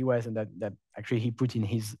Biden in the US, and that actually he put in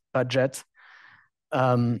his budget.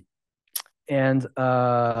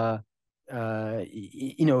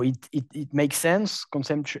 It makes sense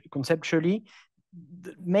conceptually.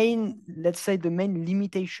 Let's say the main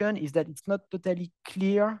limitation is that it's not totally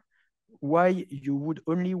clear why you would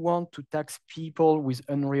only want to tax people with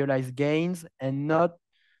unrealized gains and not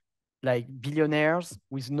like billionaires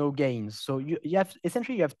with no gains. So you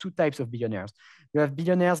have two types of billionaires. You have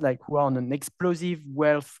billionaires like who are on an explosive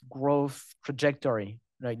wealth growth trajectory,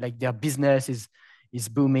 right? Like their business is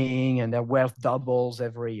booming and their wealth doubles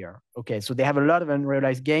every year. Okay, so they have a lot of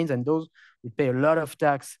unrealized gains, and those would pay a lot of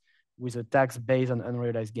tax with a tax based on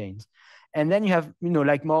unrealized gains. And then you have,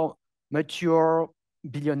 like more mature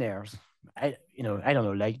billionaires. I don't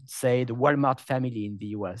know, like say the Walmart family in the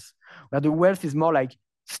US, where the wealth is more like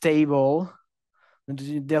stable.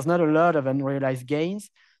 There's not a lot of unrealized gains.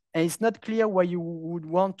 And it's not clear why you would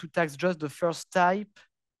want to tax just the first type,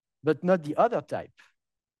 but not the other type.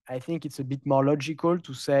 I think it's a bit more logical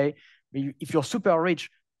to say, if you're super rich,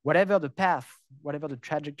 whatever the path, whatever the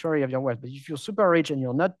trajectory of your wealth, but if you're super rich and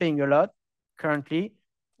you're not paying a lot currently,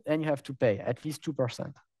 then you have to pay at least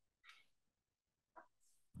 2%.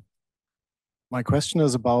 My question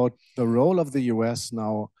is about the role of the US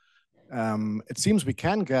now. It seems we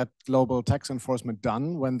can get global tax enforcement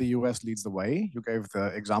done when the US leads the way. You gave the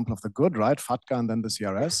example of the good, right? FATCA and then the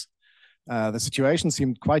CRS. The situation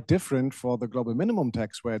seemed quite different for the global minimum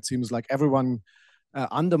tax, where it seems like everyone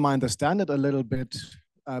undermined the standard a little bit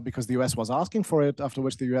because the US was asking for it, after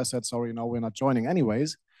which the US said, sorry, no, we're not joining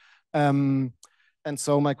anyways. And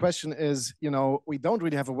so my question is, we don't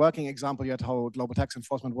really have a working example yet how global tax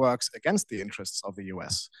enforcement works against the interests of the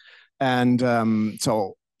US. And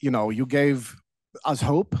so, you gave us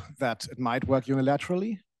hope that it might work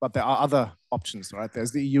unilaterally, but there are other options, right?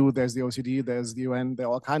 There's the EU, there's the OECD, there's the UN, there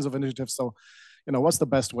are all kinds of initiatives. So, what's the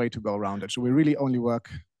best way to go around it? Should we really only work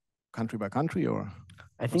country by country, or?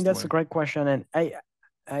 I think that's a great question. And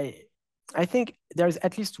I think there's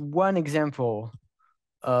at least one example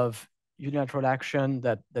of unilateral action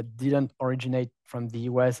that didn't originate from the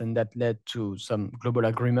US and that led to some global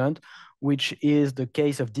agreement, which is the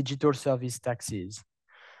case of digital service taxes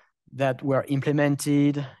that were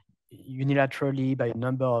implemented unilaterally by a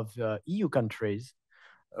number of EU countries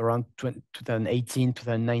around 2018,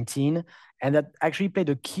 2019, and that actually played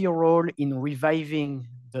a key role in reviving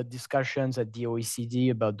the discussions at the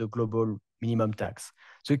OECD about the global minimum tax.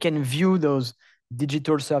 So you can view those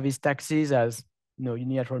digital service taxes as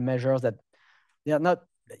unilateral measures that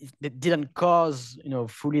they didn't cause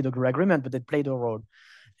fully the agreement, but they played a role.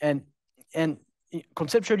 And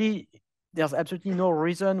conceptually, there's absolutely no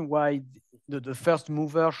reason why the first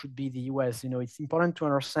mover should be the US. It's important to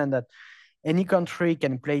understand that any country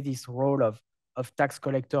can play this role of of tax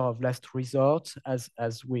collector of last resort,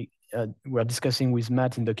 as we were discussing with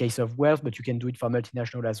Matt in the case of wealth, but you can do it for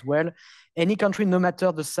multinational as well. Any country, no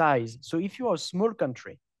matter the size. So if you're a small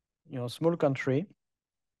country,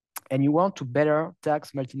 and you want to better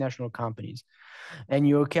tax multinational companies, and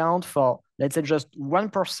you account for, let's say, just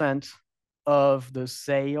 1% of the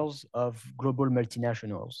sales of global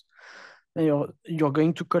multinationals, you're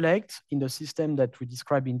going to collect, in the system that we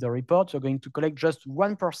describe in the report, you're going to collect just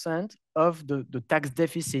 1% of the tax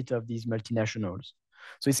deficit of these multinationals.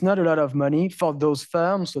 So it's not a lot of money for those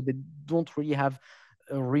firms, so they don't really have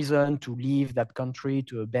a reason to leave that country,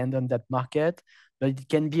 to abandon that market, but it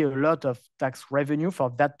can be a lot of tax revenue for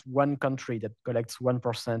that one country that collects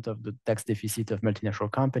 1% of the tax deficit of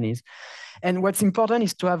multinational companies. And what's important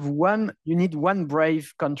is to have you need one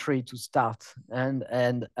brave country to start. And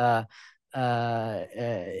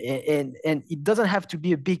it doesn't have to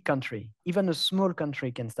be a big country. Even a small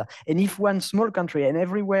country can start. And if one small country, and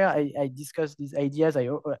everywhere I discuss these ideas, I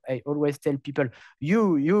always tell people,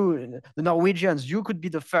 you, the Norwegians, you could be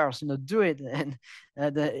the first, do it. And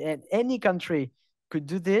any country could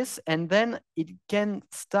do this, and then it can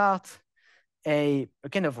start a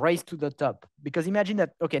kind of race to the top. Because imagine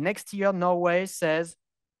that, okay, next year, Norway says,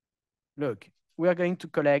 look, we are going to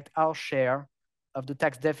collect our share of the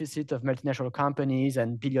tax deficit of multinational companies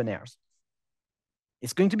and billionaires.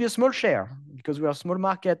 It's going to be a small share because we are a small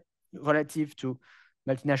market relative to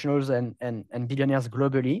multinationals and billionaires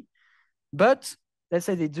globally. But let's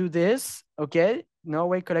say they do this, okay,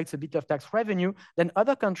 Norway collects a bit of tax revenue, then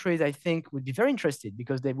other countries, I think, would be very interested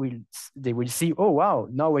because they will see, oh, wow,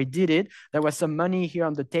 Norway did it. There was some money here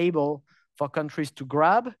on the table for countries to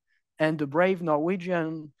grab, and the brave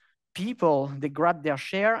Norwegian people, they grabbed their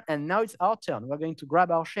share, and now it's our turn. We're going to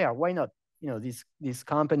grab our share. Why not? These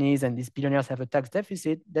companies and these billionaires have a tax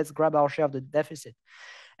deficit. Let's grab our share of the deficit.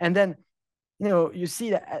 And then, you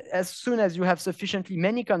see that as soon as you have sufficiently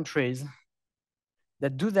many countries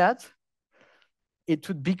that do that, it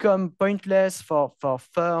would become pointless for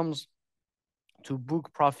firms to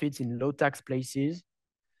book profits in low tax places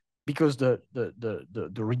because the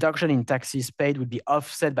reduction in taxes paid would be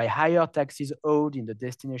offset by higher taxes owed in the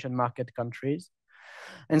destination market countries.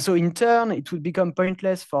 And so in turn, it would become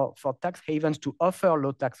pointless for tax havens to offer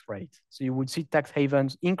low tax rates. So you would see tax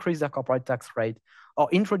havens increase their corporate tax rate or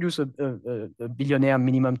introduce a billionaire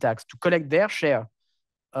minimum tax to collect their share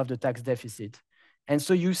of the tax deficit. And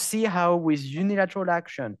so you see how with unilateral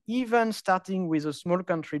action, even starting with a small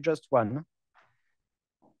country, just one,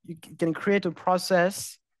 you can create a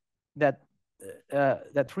process that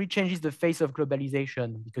really changes the face of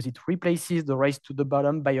globalization because it replaces the race to the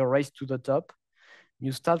bottom by a race to the top.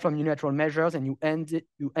 You start from unilateral measures and you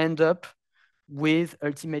end up with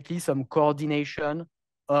ultimately some coordination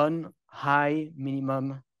on high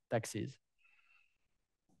minimum taxes.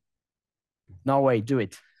 Norway, do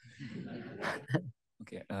it.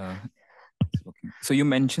 Okay. So you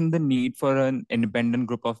mentioned the need for an independent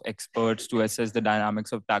group of experts to assess the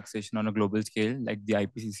dynamics of taxation on a global scale, like the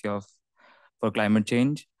IPCC for climate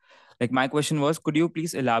change. Like my question was, could you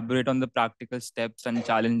please elaborate on the practical steps and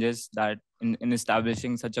challenges that in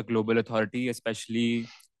establishing such a global authority, especially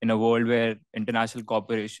in a world where international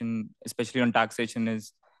cooperation, especially on taxation,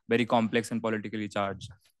 is very complex and politically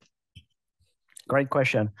charged? Great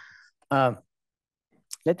question.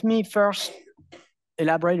 Let me first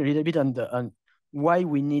elaborate a little bit on why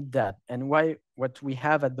we need that and why what we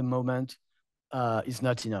have at the moment is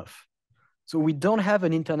not enough. So we don't have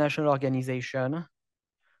an international organization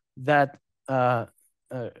that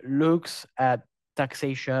looks at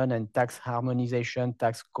taxation and tax harmonization,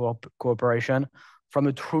 tax cooperation from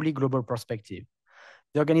a truly global perspective.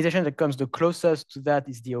 The organization that comes the closest to that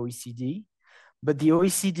is the OECD, but the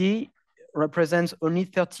OECD represents only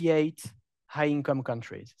 38 high-income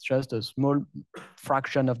countries. It's just a small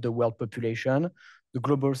fraction of the world population. The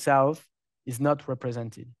global south is not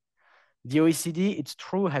represented. The OECD, it's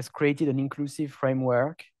true, has created an inclusive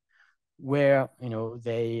framework where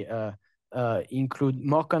they include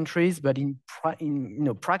more countries, but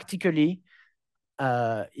practically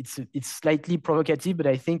it's slightly provocative, but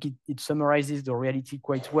I think it summarizes the reality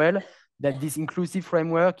quite well. That this inclusive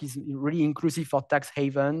framework is really inclusive for tax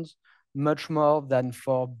havens, much more than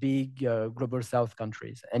for big global south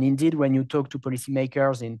countries. And indeed, when you talk to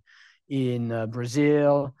policymakers in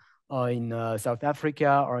Brazil or in South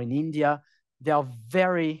Africa or in India, they are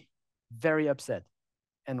very, very upset,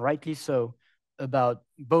 and rightly so, about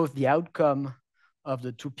both the outcome of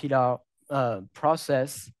the two-pillar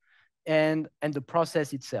process and the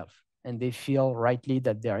process itself. And they feel rightly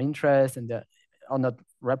that their interests and are not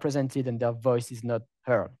represented and their voice is not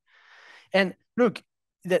heard. And look,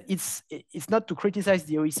 that it's not to criticize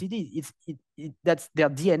the OECD. That's their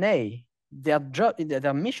DNA. Their job,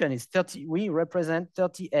 their mission is 30. We represent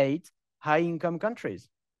 38 high-income countries.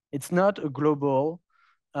 It's not a global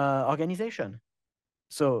organization.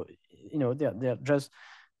 So they're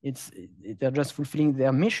just fulfilling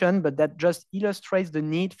their mission, but that just illustrates the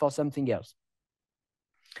need for something else.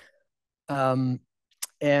 And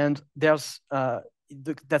there's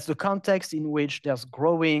that's the context in which there's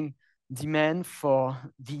growing demand for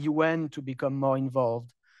the UN to become more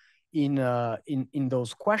involved in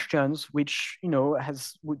those questions, which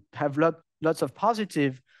would have lots of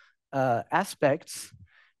positive aspects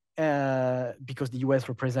because the US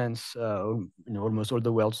represents almost all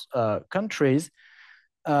the world's countries.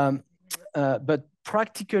 But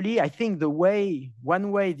practically, I think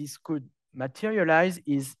one way this could materialize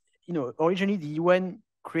is, originally the UN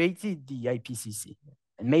created the IPCC,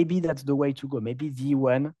 and maybe that's the way to go. Maybe the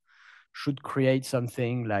UN should create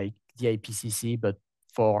something like the IPCC, but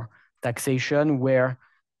for taxation, where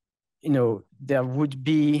there would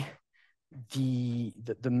be the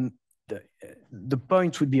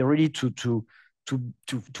point would be really to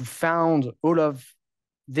found all of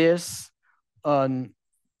this on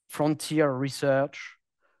frontier research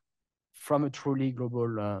from a truly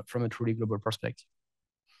global perspective.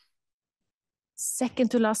 Second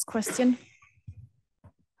to last question.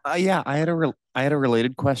 Yeah, I had a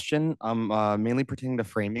related question, mainly pertaining to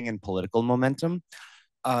framing and political momentum.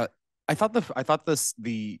 I thought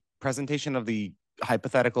the presentation of the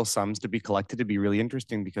hypothetical sums to be collected to be really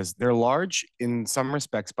interesting because they're large in some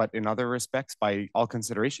respects, but in other respects, by all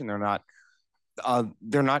consideration, they're not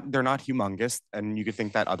humongous, and you could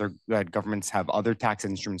think that governments have other tax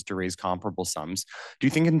instruments to raise comparable sums. Do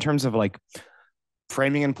you think, in terms of like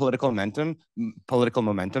framing and political momentum,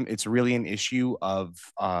 it's really an issue of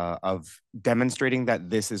demonstrating that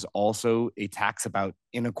this is also a tax about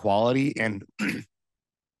inequality and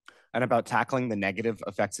and about tackling the negative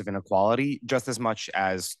effects of inequality just as much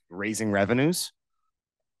as raising revenues?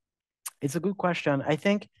 It's a good question. I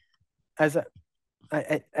think, I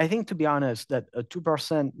think, to be honest, that a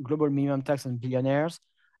 2% global minimum tax on billionaires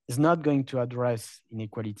is not going to address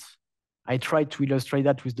inequality. I tried to illustrate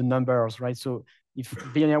that with the numbers, right? So if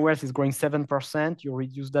billionaire wealth is growing 7%, you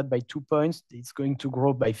reduce that by 2 points, it's going to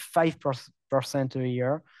grow by 5% a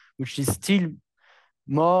year, which is still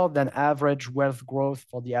more than average wealth growth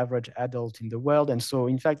for the average adult in the world. And so,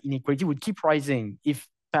 in fact, inequality would keep rising if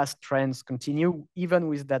past trends continue, even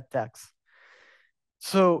with that tax.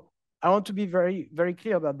 So I want to be very, very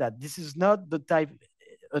clear about that. This is not the type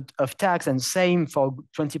of tax, and same for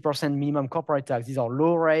 20% minimum corporate tax. These are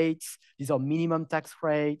low rates. These are minimum tax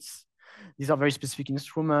rates. These are very specific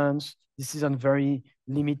instruments. This is on very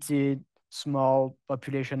limited, small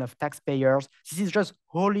population of taxpayers. This is just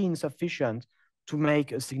wholly insufficient to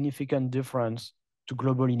make a significant difference to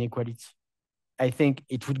global inequality. I think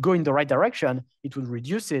it would go in the right direction. It would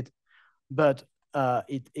reduce it, but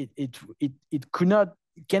it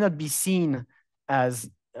cannot be seen as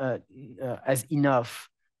enough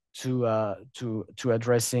to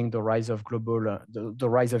addressing the rise of the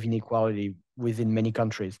rise of inequality within many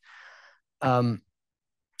countries.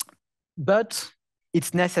 But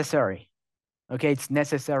it's necessary. Okay, it's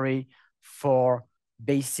necessary for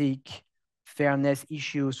basic fairness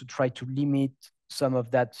issues to try to limit some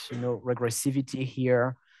of that, regressivity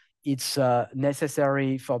here. It's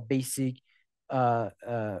necessary for basic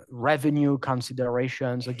revenue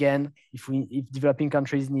considerations. Again, if developing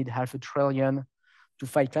countries need $500 billion to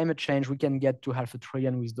fight climate change, we can get to $500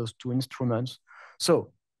 billion with those two instruments.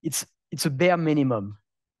 So it's a bare minimum.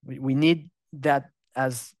 We need that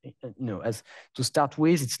as to start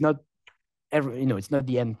with. It's not it's not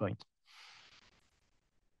the end point.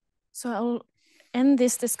 So I'll end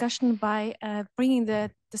this discussion by bringing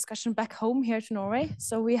the discussion back home here to Norway.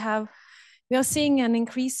 So we are seeing an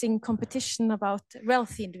increasing competition about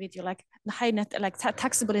wealthy individuals, like high net, like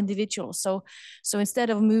taxable individuals. So instead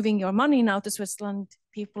of moving your money now to Switzerland,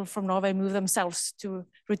 people from Norway move themselves to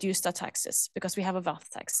reduce their taxes because we have a wealth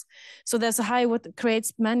tax. So there's what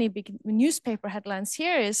creates many big newspaper headlines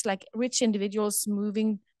here is like rich individuals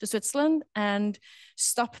moving to Switzerland and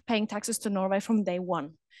stop paying taxes to Norway from day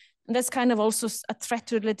one. And that's kind of also a threat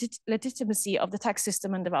to the legitimacy of the tax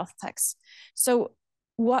system and the wealth tax. So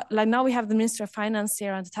now we have the Minister of Finance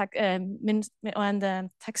here and the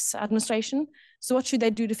tax administration. So what should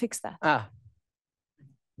they do to fix that?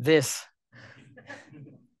 This.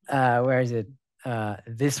 Where is it?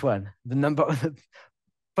 This one.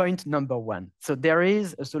 Point number one. So there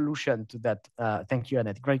is a solution to that. Thank you,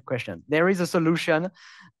 Annette. Great question. There is a solution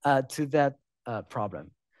to that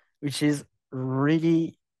problem, which is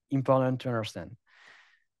really important to understand.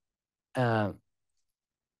 So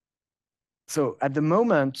at the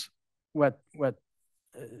moment,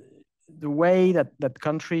 the way that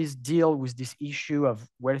countries deal with this issue of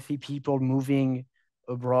wealthy people moving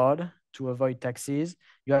abroad to avoid taxes,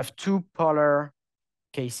 you have two polar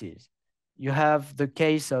cases. You have the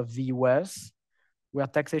case of the US, where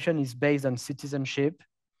taxation is based on citizenship,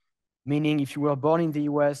 meaning if you were born in the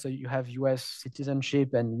US, so you have US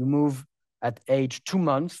citizenship and you move at age 2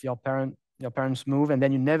 months, your parents move, and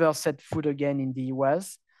then you never set foot again in the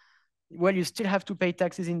US, well, you still have to pay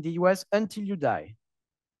taxes in the US until you die.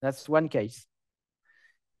 That's one case.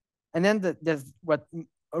 And then there's what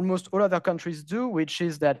almost all other countries do, which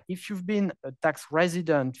is that if you've been a tax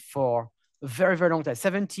resident for a very, very long time,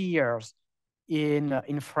 70 years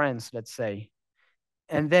in France, let's say,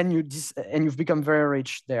 and then you've become very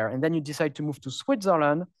rich there, and then you decide to move to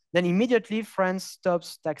Switzerland, then immediately France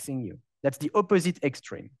stops taxing you. That's the opposite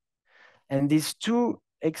extreme. And these two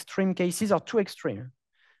extreme cases are too extreme,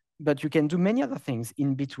 but you can do many other things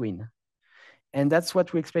in between. And that's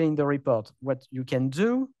what we explain in the report. What you can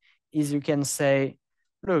do is you can say,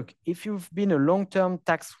 look, if you've been a long-term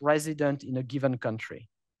tax resident in a given country,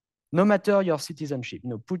 no matter your citizenship,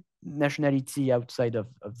 put nationality outside of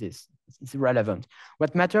this, it's irrelevant.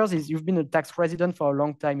 What matters is you've been a tax resident for a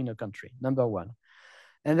long time in a country, number one.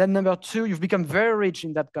 And then number two, you've become very rich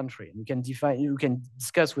in that country. You can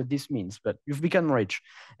discuss what this means, but you've become rich.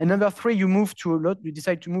 And number three, you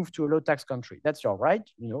decide to move to a low tax country. That's your right,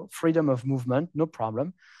 freedom of movement, no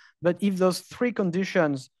problem. But if those three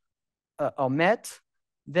conditions are met,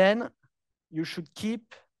 then you should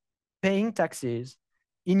keep paying taxes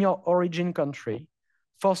in your origin country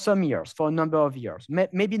for some years, for a number of years.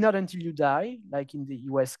 Maybe not until you die, like in the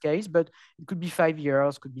US case, but it could be 5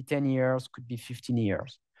 years, could be 10 years, could be 15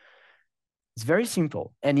 years. It's very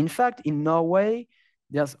simple. And in fact, in Norway,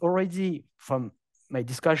 there's already, from my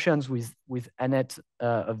discussions with Annette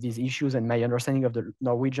of these issues and my understanding of the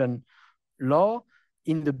Norwegian law,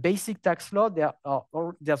 in the basic tax law,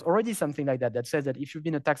 there's already something like that says that if you've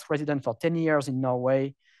been a tax resident for 10 years in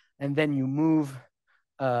Norway, and then you move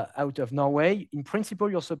out of Norway, in principle,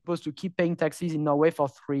 you're supposed to keep paying taxes in Norway for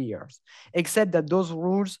 3 years, except that those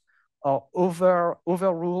rules are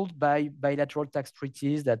overruled by bilateral tax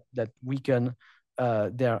treaties that weaken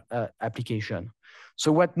their application.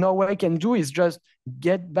 So what Norway can do is just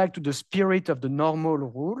get back to the spirit of the normal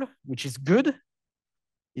rule, which is good.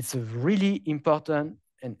 It's a really important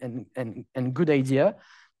and good idea,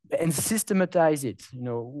 and systematize it.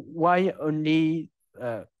 Why only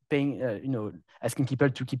asking people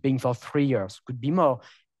to keep paying for 3 years? Could be more.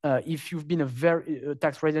 If you've been a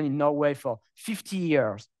tax resident in Norway for 50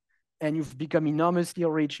 years and you've become enormously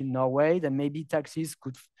rich in Norway, then maybe taxes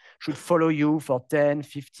should follow you for 10,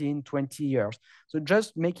 15, 20 years. So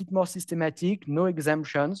just make it more systematic, no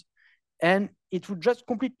exemptions, and it would just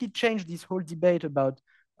completely change this whole debate about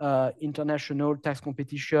international tax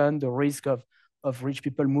competition, the risk of rich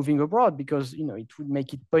people moving abroad, because it would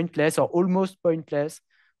make it pointless or almost pointless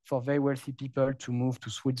for very wealthy people to move to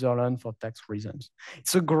Switzerland for tax reasons.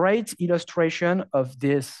 It's a great illustration of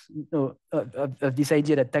this, of this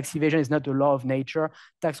idea that tax evasion is not a law of nature,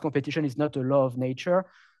 tax competition is not a law of nature.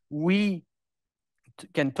 We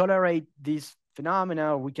can tolerate these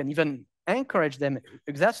phenomena, we can even encourage them,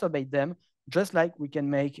 exacerbate them, just like we can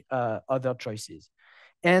make other choices.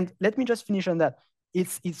 And let me just finish on that.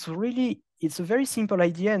 It's a very simple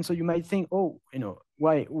idea, and so you might think, oh,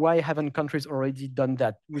 why haven't countries already done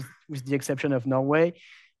that? With the exception of Norway,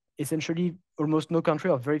 essentially almost no country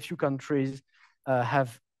or very few countries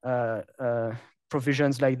have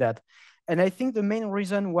provisions like that. And I think the main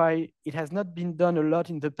reason why it has not been done a lot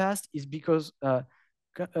in the past is because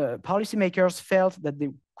policymakers felt that they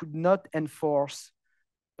could not enforce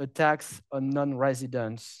a tax on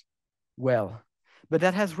non-residents well. But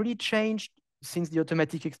that has really changed since the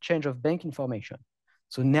automatic exchange of bank information.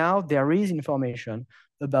 So now there is information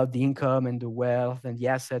about the income and the wealth and the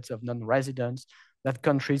assets of non-residents that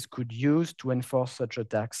countries could use to enforce such a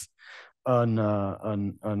tax on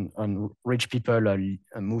rich people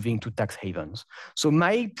moving to tax havens. So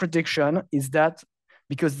my prediction is that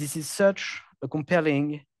because this is such a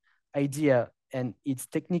compelling idea and it's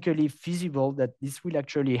technically feasible, that this will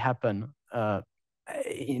actually happen.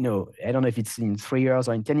 I don't know if it's in 3 years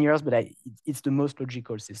or in 10 years, but it's the most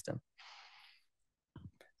logical system.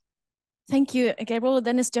 Thank you, Gabriel.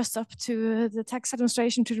 Then it's just up to the tax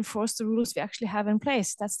administration to enforce the rules we actually have in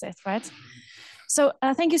place. That's it, right? So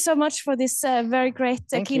thank you so much for this very great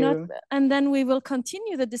keynote. And then we will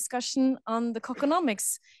continue the discussion on the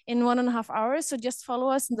tokenomics in 1.5 hours. So just follow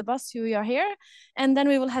us in the bus who are here. And then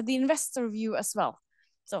we will have the investor view as well.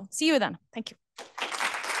 So see you then. Thank you.